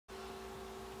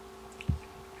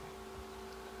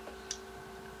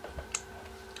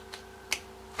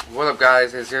What up,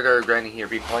 guys? It's your Granny here.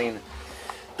 Be playing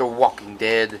The Walking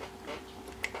Dead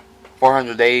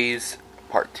 400 Days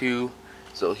Part 2.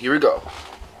 So here we go.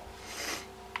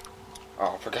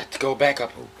 Oh, I forgot to go back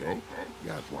up. Okay,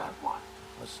 got one.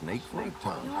 A snake for a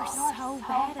tongue. You're so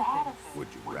bad at this. Would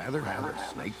you rather have a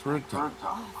snake for a tongue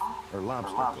or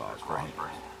lobster claws for hands?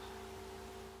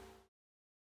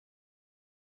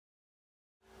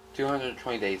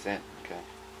 220 days in. Okay.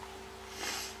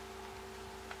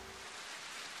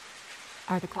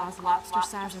 Are the claws lobster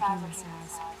size or human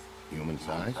size? Human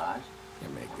size?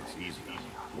 Can make this easy.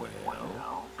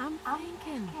 Well, I'm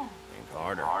thinking. think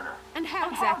harder. And how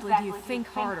exactly do you think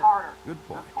harder? Good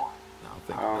point. Now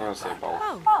think I'm gonna about say that. both.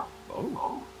 Oh,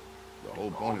 Both. The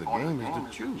whole point of the game is to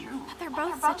choose. but they're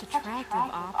both such attractive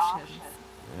options.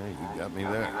 Yeah, you got me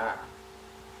there.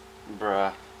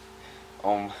 Bruh.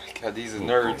 Oh my god, these are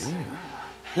nerds.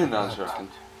 Okay. No, I'm joking.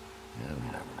 Yeah, never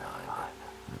mind.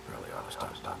 You probably ought to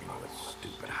stop talking with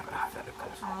stupid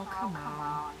hypotheticals. Oh, come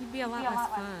on. You'd be a lot less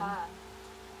fun.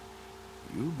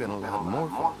 You've been a lot more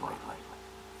fun lately.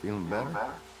 Feeling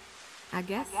better? I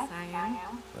guess I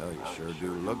am. Well, you sure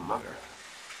do look better.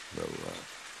 Though,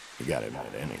 you gotta admit,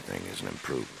 anything is an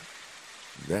improvement.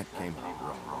 That came out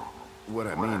wrong. What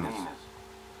I mean is,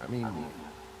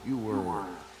 you were,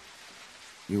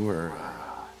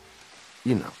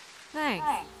 you know. Thanks,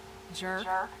 jerk.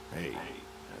 Hey,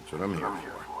 that's what I'm here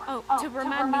for. Oh, to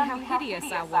remind me how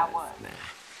hideous I was. Nah.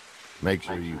 Make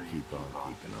sure you keep on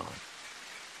keeping on.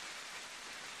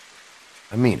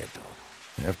 I mean it, though.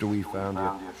 After we found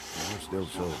you, we're still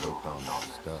so hooked on that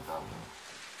stuff.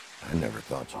 I never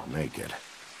thought you'd make it.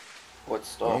 What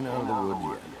stuff? Ain't out of the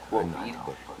woods yet. What, I know, weed?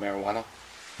 but Marijuana?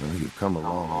 well, you've come a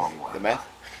long way. The meth?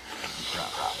 I'm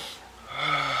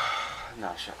proud of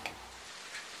Not shocking.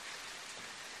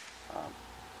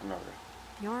 I'm over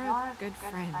it. You're a good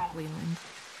friend, Leland.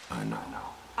 you. I know.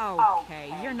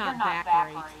 Okay, you're not that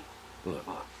great. Look,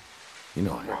 you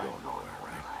know I ain't going nowhere,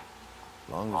 right?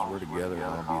 As long as we're together,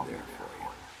 I'll be there for you.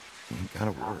 You ain't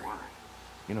gotta worry.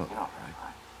 You know that, right?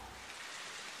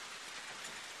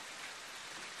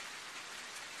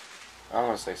 I'm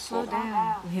gonna say slow Slow down.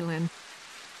 down, Leland.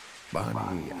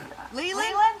 Bonnie,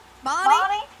 Leland?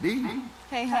 Bonnie? Dee.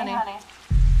 Hey, honey.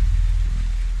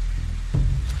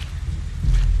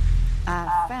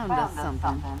 I found us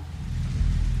something.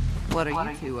 What are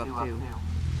you two up to?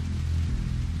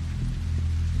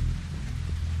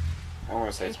 I'm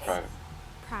gonna say it's private.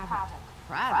 Private.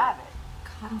 Private.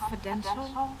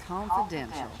 Confidential?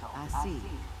 Confidential. I see.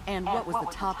 And what was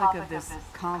the topic of this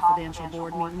confidential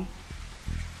board meeting?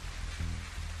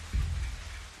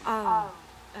 Oh,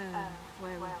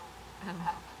 well,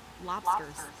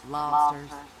 lobsters. Lobsters.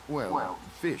 Well,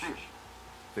 fish.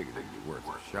 Figured it'd be worth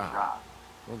a shot.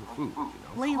 Well, the food, you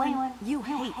know. Leland, you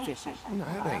hate fishing. No,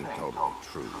 that ain't totally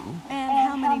true. And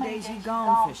how many days you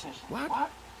gone fishing? What? I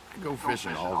go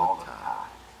fishing all the time.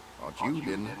 Thought you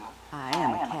didn't. I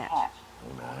am a catch. Oh,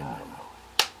 now I know.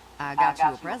 I got you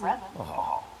a present.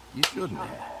 Oh, you shouldn't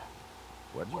have.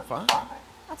 What'd you find?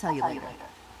 I'll tell you later.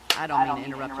 I don't mean to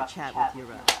interrupt your chat with your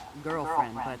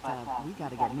girlfriend, but we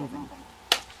gotta get moving.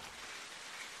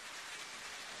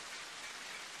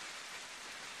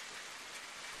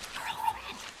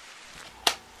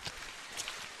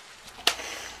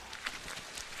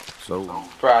 So,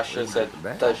 Bro, I should have said,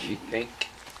 Bad. does she think?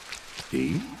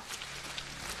 Dee?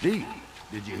 Dee,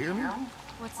 did you hear me?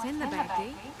 What's in the bag,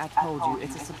 Dee? I told you,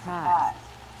 it's a surprise.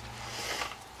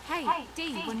 Hey,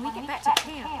 Dee, when we get back to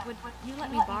camp, would you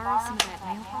let me borrow some of that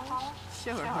nail polish?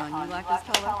 Sure, hon, you like this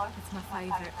color? It's my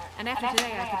favorite. And after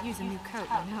today, I could use a new coat,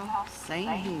 you know? Same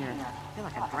here. I feel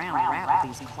like a brown rat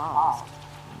with these claws.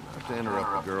 Not to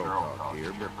interrupt the girl talk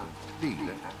here, but Dee,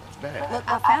 that's bad. Look,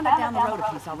 I found it down the road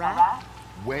a piece, all right?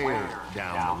 Where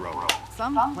down the road?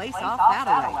 Some place off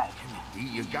that way. Dee,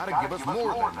 you gotta give us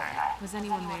more than that. Was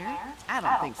anyone there? I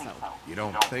don't think so. You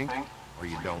don't think, or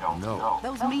you don't know?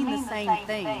 Those mean the same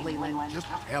thing, Leland. Just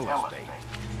tell us,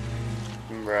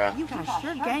 Dee. Bruh. You guys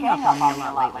sure gang up on me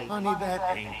a lot lately. Honey,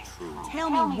 that ain't true. Tell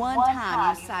me one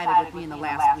time you sided with me in the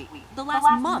last week. The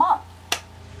last month.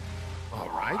 All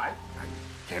right.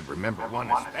 I can't remember one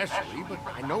especially, but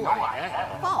I know I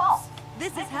have. False.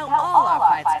 This is how all our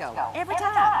fights go. Every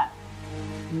time.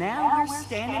 Now you're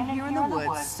standing here in the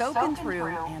woods, soaking through,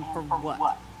 and for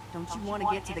what? Don't you want to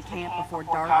get to the camp before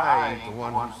dark? I ain't the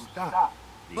one who stopped.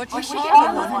 But you Or should she get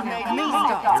can the one who use made it. me Come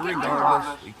on, stop.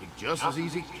 Irregardless, we could just as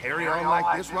easy carry on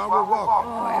like this while we're walking.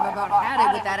 Oh, I've about had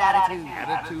it with that attitude.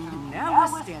 Attitude? Now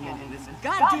we're standing in this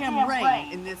goddamn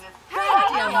rain, in this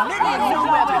goddamn middle of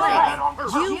nowhere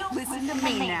place. You listen to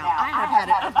me now. I have had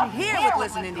it up to here with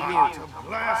listening to you.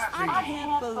 I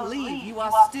can't believe you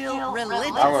are still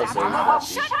religious. I was saying that.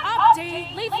 Shut up,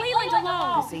 Dee. Leave Leland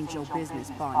alone. This ain't your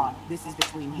business, Barney. This is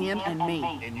between him and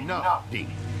me. Enough, Dee.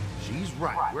 She's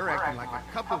right. We're acting like a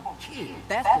couple of kids.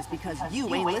 That's just because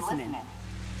you ain't listening.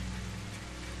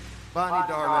 Bonnie,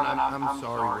 darling, I'm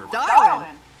sorry. Darling,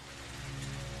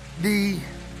 Dee,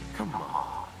 come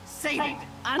on. save it.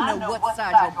 I know what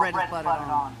side your bread is buttered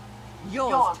on.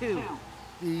 Yours, too.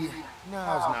 Dee,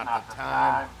 now's not the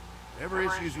time. Whatever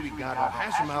issues we got, I'll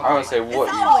hash them out. I would say It's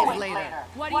what you always later.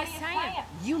 What are you saying?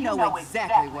 You know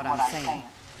exactly what I'm saying.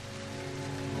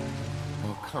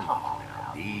 Oh, come on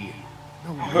now, Dee.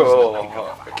 No one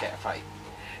Oh, I can't fight.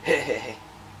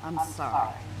 I'm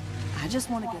sorry. I just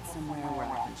want to get somewhere where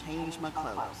I can change my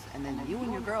clothes, and then you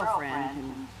and your girlfriend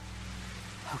can...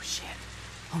 Oh, shit.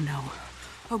 Oh, no.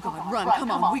 Oh, God, run.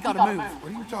 Come on, we gotta move.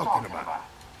 What are you talking about?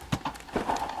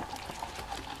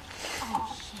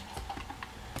 Oh, shit.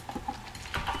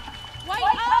 Wait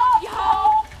up, yo!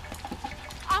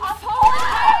 I'm falling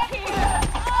back here!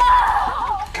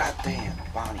 Oh! God damn,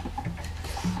 Bonnie.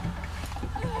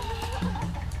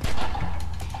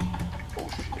 Oh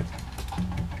shit.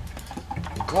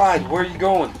 Clyde, where are you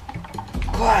going?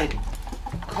 Clyde!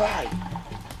 Clyde!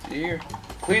 You here?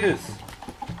 Cletus!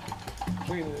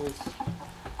 Cletus!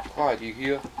 Clyde, you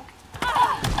here?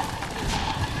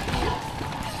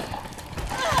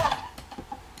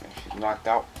 She's knocked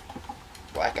out.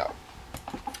 Blackout.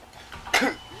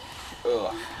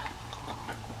 Ugh.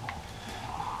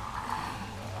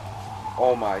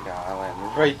 Oh my god, I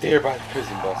landed right there by the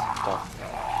prison bus and stuff.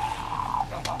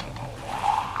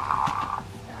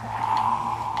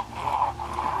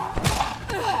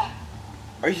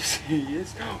 Are you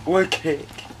serious? One kick.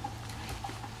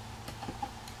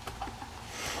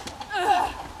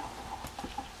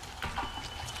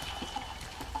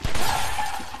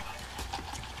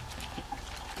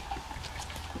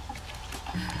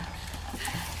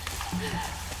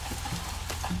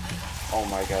 Oh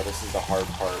my god, this is the hard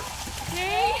part.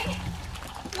 Dee?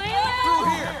 Leland? Through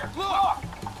here! Look!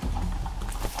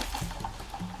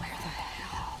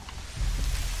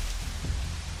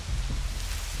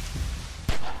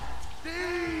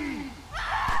 Dee!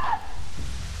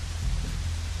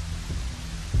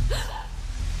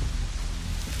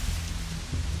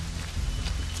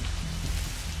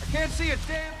 I can't see a damn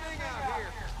thing out here.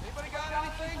 Anybody got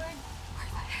anything?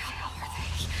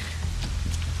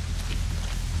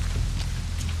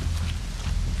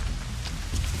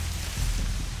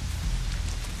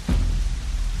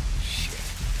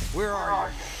 Where are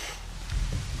you?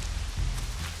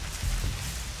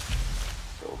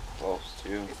 So close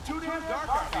too. It's too damn dark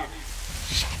out here.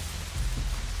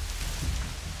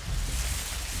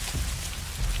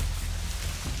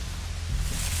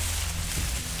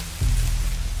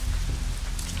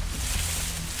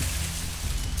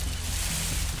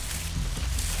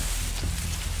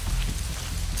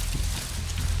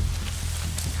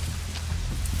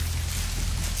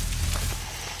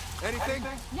 Anything?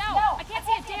 No, I can't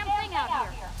see a damn thing out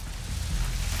here.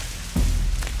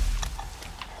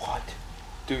 What?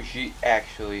 Dude, she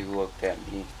actually looked at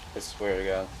me. I swear to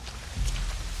God.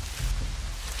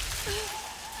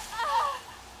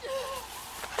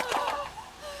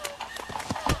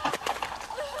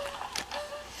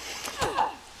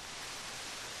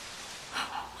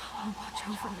 Oh, watch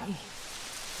over me.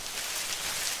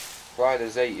 Clyde,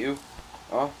 is that you?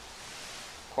 Huh?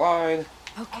 Clyde,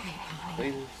 Okay,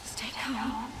 Bonnie. please. Stay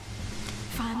calm.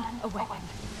 Find a weapon.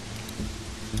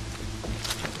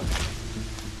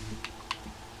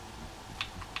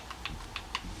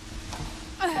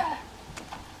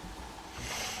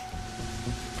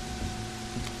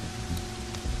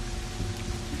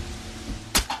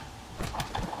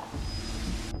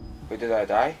 Wait, did I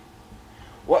die?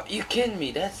 What? You kidding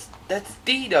me? That's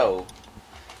Dito.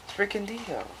 It's freaking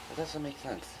Dito. That doesn't make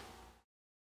sense.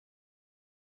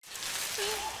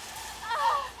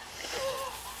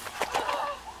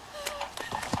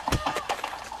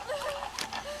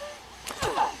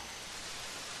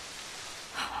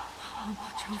 Oh,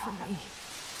 watch over me.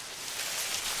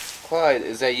 Clyde,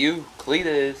 is that you?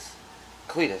 Cletus.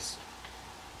 Cletus.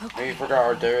 Okay. You forgot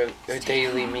our Stay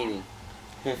daily calm. meeting.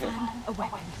 You Find a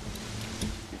weapon.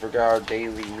 forgot our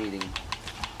daily meeting.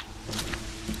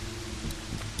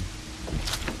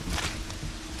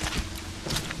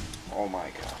 Oh my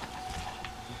god.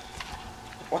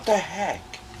 What the heck?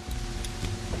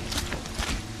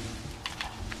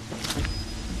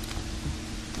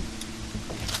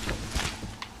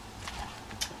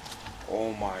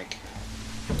 my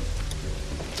God.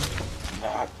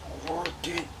 Not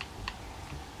working.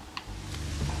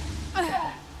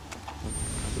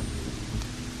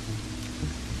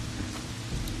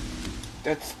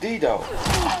 That's Dido.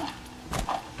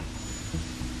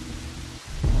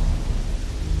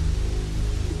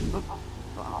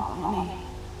 Bonnie.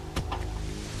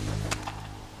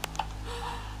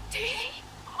 Dee!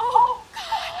 Oh,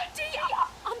 God! Dee!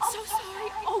 I'm so sorry.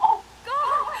 Oh,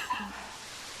 God!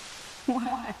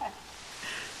 Why?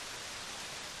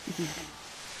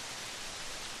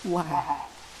 Why?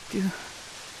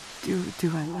 Do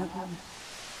I love him?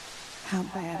 How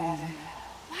bad is it?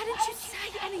 Why didn't you say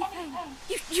anything?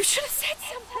 You should have said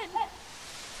something.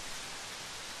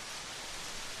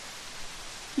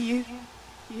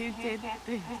 You did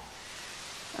this.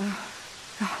 Oh,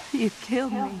 God, you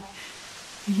killed me.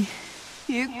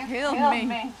 You killed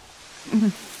me.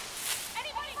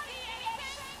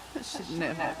 I should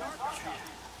never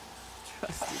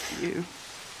trusted you.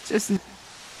 Just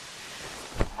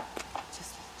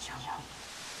jump.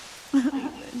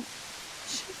 Leland,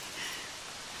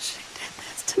 she did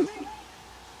this to me.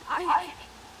 God,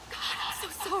 I'm so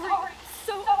sorry.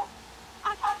 I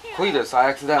can't. Cletus, I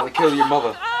accidentally killed your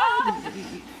mother.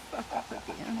 You fuck up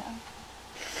again.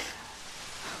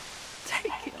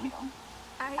 Take him.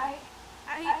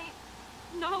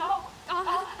 No,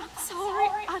 God, I'm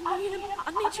sorry. I need him. I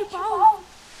need you both.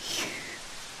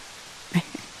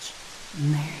 Bitch.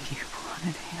 There you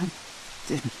wanted him.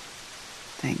 Didn't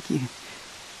think you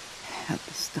had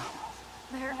the stuff.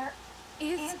 There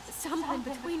is something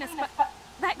between us, but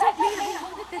that don't mean I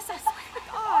wanted this. I swear to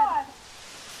God.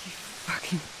 You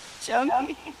fucking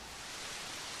junkie.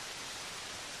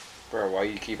 Bro, why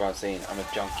you keep on saying I'm a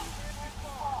junkie?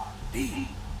 Dee,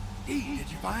 did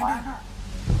you find her?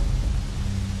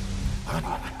 Honey, I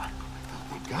thought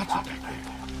they got you back there.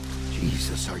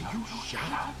 Jesus, are you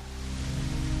shot?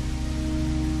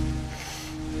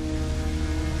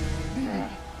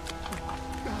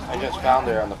 I just found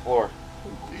her on the floor.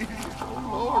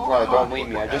 Clyde, don't leave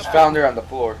me. I just found her on the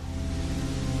floor.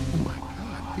 Oh my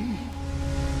God, Dee.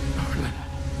 Darling,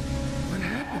 what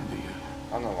happened to you?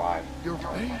 I'm alive. Your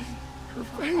face, her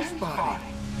face body.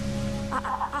 I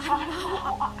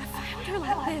know. I found her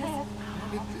like this. How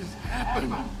did this happen?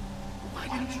 Why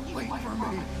didn't you wait for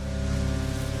me?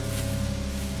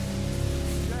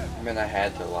 I mean, I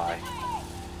had to lie.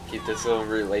 Keep this little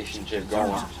relationship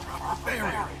going. Drop the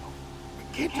barrier. We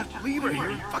can't just leave her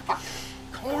here in fucking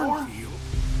cornfield.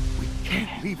 We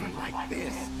can't leave her like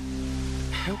this.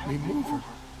 Help me move her.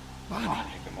 Bonnie,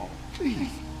 Take a moment. please.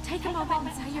 Take a moment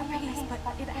and say your piece, but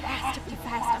it has to be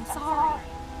fast. I'm sorry.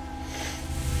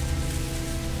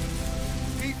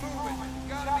 Keep moving. You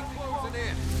gotta be closing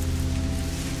in.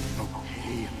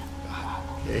 Okay,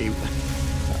 okay.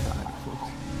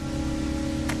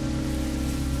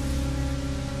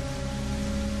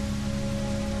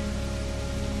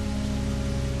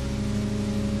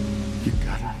 You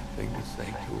got anything to say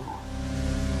to her?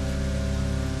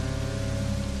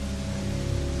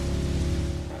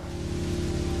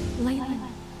 Leland,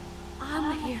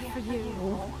 I'm here for you.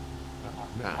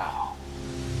 Now,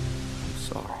 I'm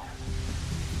sorry.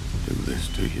 Do this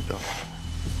to you, darling.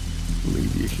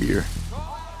 Leave you here.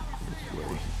 This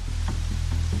way.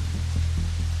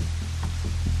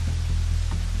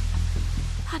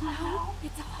 I know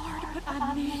it's hard, but I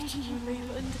need you,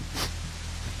 Leland.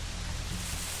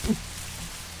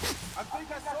 I think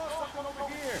I saw something over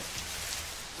here.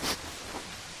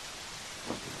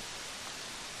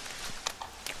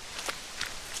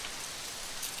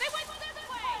 They went this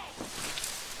way!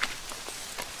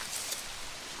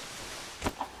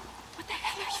 What the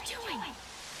hell are you doing?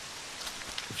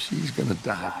 If she's gonna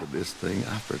die for this thing,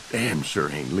 I for damn sure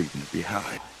ain't leaving it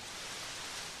behind.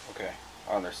 Okay,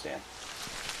 I understand.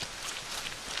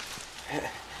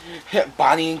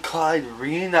 Bonnie and Clyde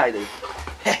reunited.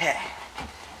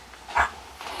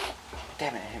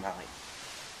 Damn it, I hit my leg.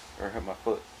 Or hit my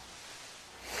foot.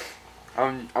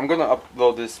 I'm gonna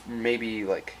upload this maybe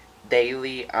like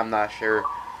daily, I'm not sure.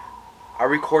 I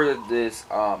recorded this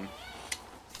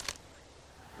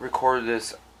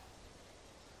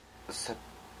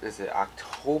is it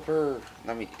October?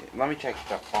 Let me check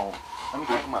the phone. Let me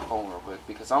check my phone real quick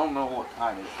because I don't know what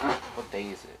time it is. What day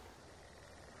is it?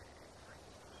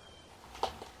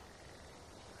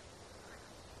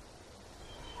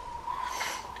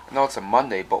 No, it's a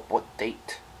Monday, but what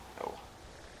date? Oh.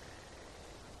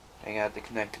 I think I have to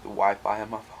connect to the Wi-Fi on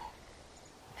my phone.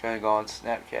 Trying to go on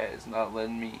Snapchat, it's not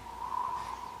letting me.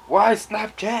 Why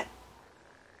Snapchat?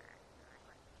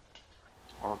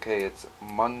 Okay, it's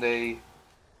Monday.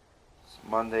 It's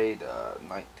Monday the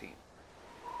 19th.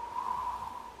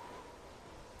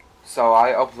 So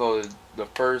I uploaded the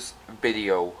first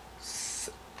video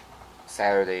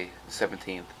Saturday the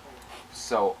 17th.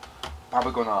 So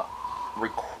probably gonna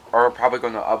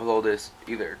upload this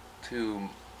either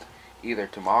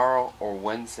tomorrow or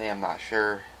Wednesday. I'm not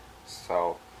sure.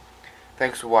 So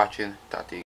thanks for watching. Talk to you.